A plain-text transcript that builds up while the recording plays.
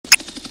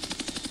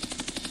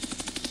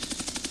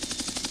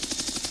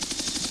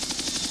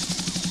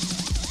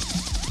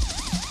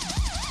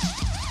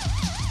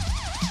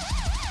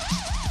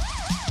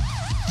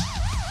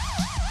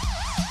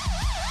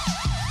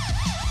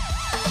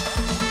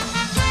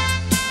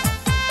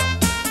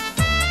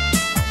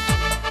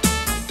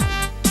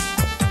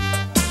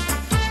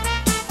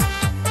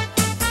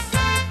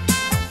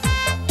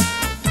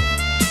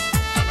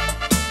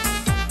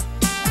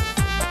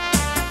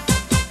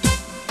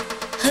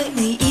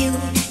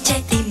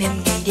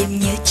đêm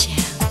nhớ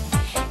chàng,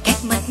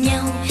 cách mặt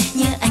nhau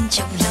nhớ anh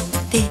trong lòng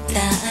tê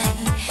tái.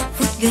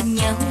 Phút gần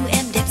nhau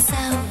em đẹp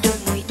sao, đôi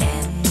môi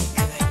em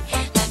cười,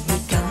 làn mi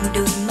cong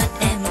đôi mắt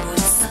em buồn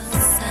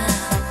xót xa.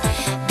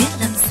 Biết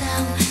làm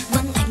sao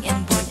vắng anh em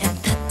buồn em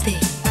thất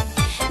tình.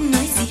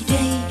 Nói gì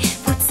đây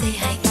phút giây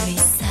hai người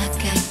xa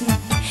cách.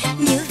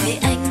 Nhớ về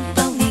anh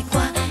bao ngày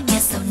qua nghe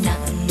sao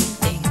nặng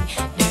tình.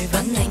 Đời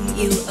vắng anh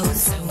yêu âu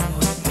sầu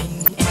một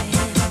mình em.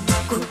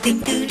 Cuộc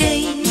tình từ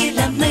đây như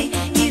là mây,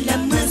 như là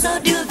mưa gió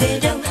đưa về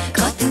đâu.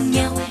 Có thương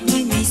nhau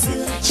như ngày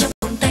xưa trong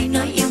vòng tay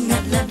nói yêu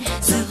ngàn lần.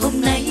 Giờ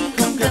hôm nay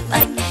không gặp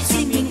anh,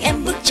 xin mình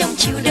em bước trong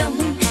chiều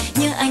đông.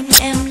 Nhớ anh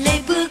em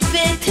lê bước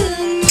về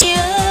thương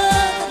nhớ.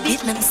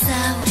 Biết làm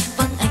sao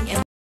vắng anh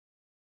em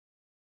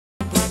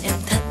buồn em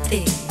thất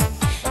tình.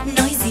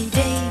 Nói gì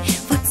đây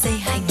phút giây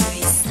hai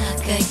người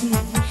xa cách.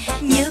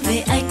 Nhớ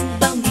về anh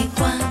bao ngày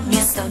qua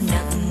nghe sao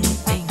nặng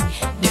tình.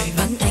 Đời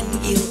vắng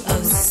anh yêu âu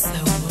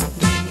sầu một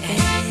mình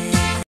em.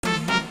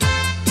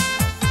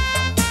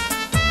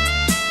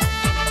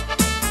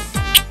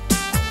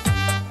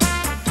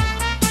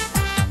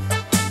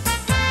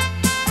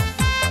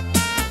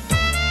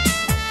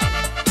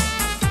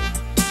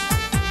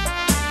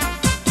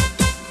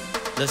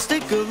 Let's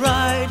take a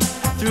ride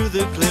through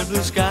the clear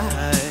blue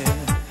sky.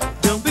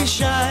 Don't be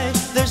shy,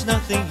 there's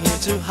nothing here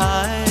to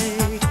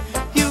hide.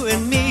 You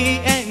and me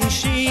and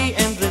she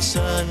and the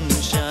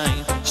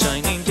sunshine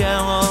shining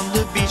down on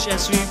the beach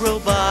as we roll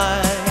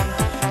by.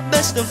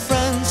 Best of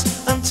friends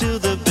until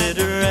the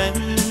bitter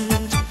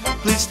end.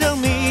 Please tell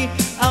me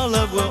our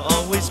love will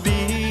always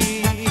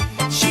be.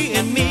 She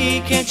and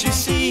me, can't you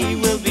see,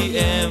 will be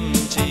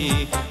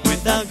empty.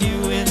 Without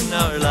you in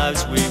our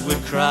lives we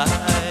would cry.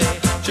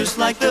 Just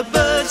like the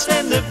birds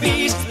and the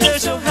bees, they're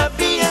so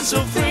happy and so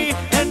free.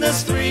 And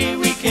us three,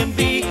 we can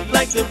be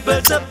like the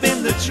birds up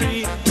in the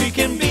tree. We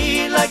can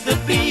be like the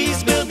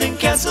bees, building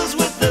castles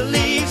with the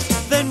leaves.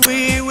 Then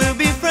we will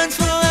be friends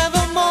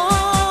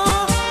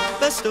forevermore.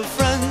 Best of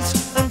friends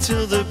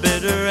until the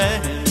bitter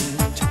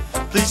end.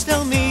 Please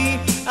tell me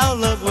our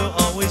love will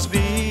always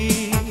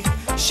be.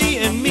 She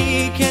and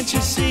me, can't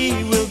you see,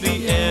 will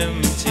be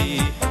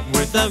empty.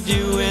 Without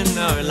you in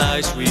our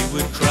lives we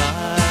would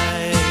cry.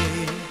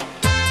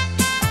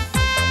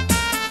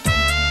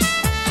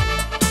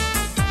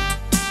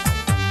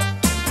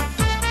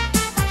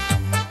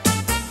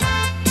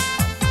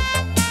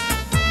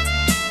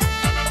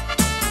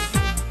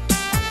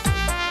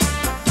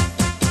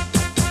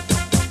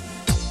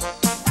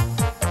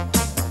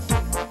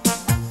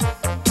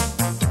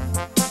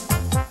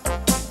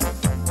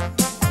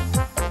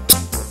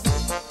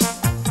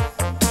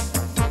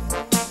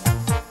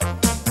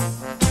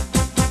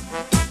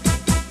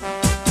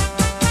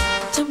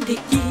 Trong điệp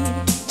di,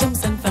 trong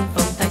sân văn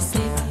phòng tài xế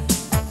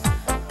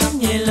không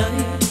nhẹ lời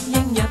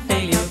nhưng nhạc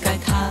đầy liều cài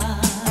tha.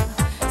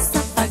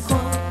 Sắp bài qua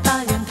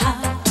ta nhận tha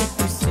chết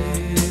tôi sự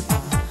bà.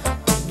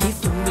 Còn như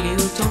phùng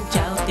liều trong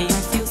chào tìm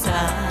siêu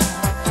xa.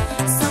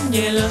 Xong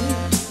nhẹ lời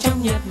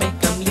trong nhạc mày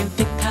cầm liều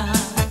tích tha.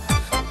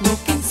 Một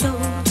kinh sâu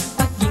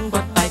bắt nhiên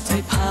quạt bài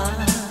chơi phá.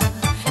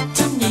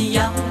 Trong nhị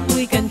giáo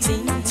vui gần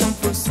chính trong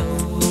phố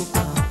sầu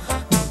bà.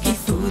 Một ký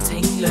phụ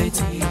thành lời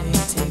chê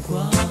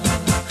qua.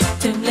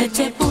 Chẳng lẽ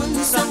chê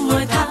buồn xong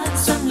lời tha,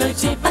 xong lời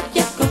chê bắt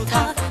giác câu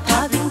tha.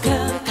 Tha đứng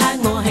khờ, tha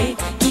ngồi hay,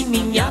 khi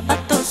mình nhã bắt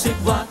tôi suyệt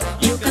hòa.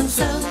 Yêu cần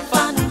sơ,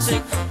 pha nâng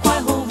suyệt,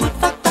 khoai hồ vụt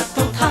phát tắc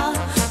câu tha.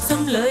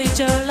 Xong lời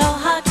chờ lo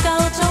hát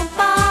cao trong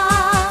ba.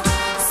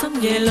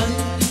 Xong nhẹ lời,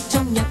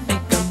 trong nhạc bè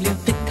cầm liều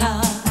tích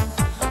tha.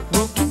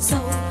 Vô kín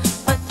sâu,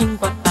 bắt nhiên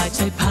quạt bài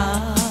chơi phá.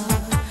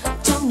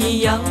 Trong nhị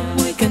giáo,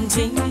 vui cần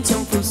chính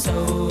trong phố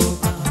sầu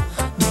bà.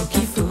 Một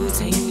khi phụ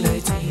thành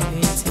lời chê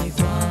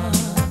qua.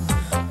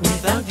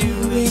 Without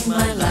you in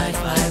my life